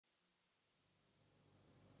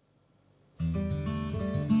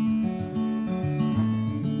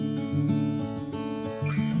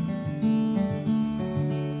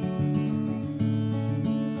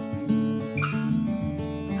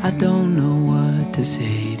I don't know what to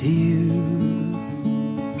say to you,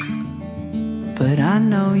 but I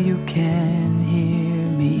know you can hear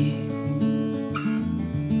me,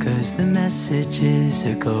 'cause the messages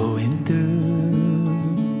are going through.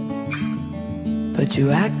 But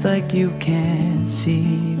you act like you can't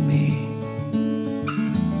see me.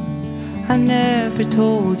 I never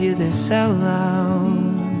told you this out loud,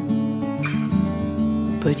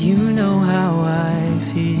 but you know how I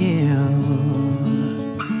feel.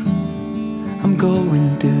 I'm going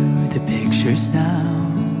through the pictures now.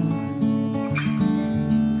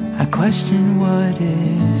 I question what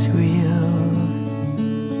is real.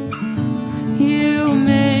 You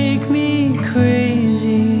make me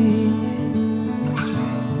crazy.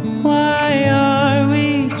 Why are we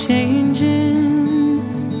changing?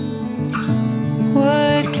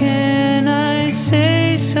 What can I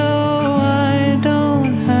say so I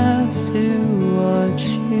don't have to watch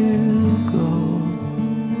you go?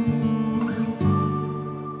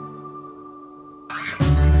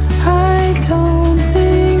 I don't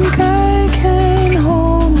think I can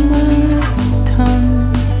hold my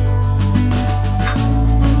tongue.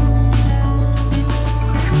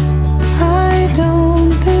 I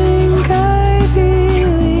don't think I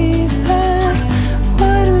believe that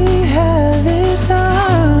what we have is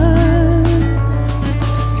done.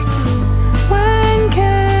 When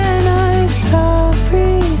can I stop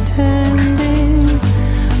pretending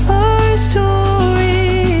our story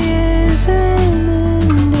isn't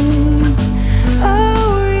ending?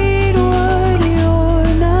 I'll read what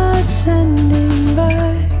you're not sending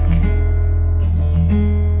back.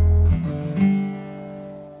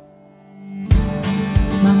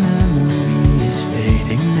 My memory is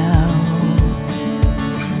fading now.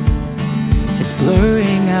 It's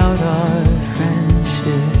blurring out our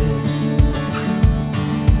friendship.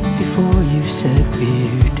 Before you said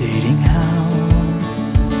we're dating, how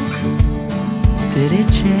did it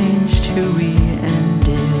change till we ended?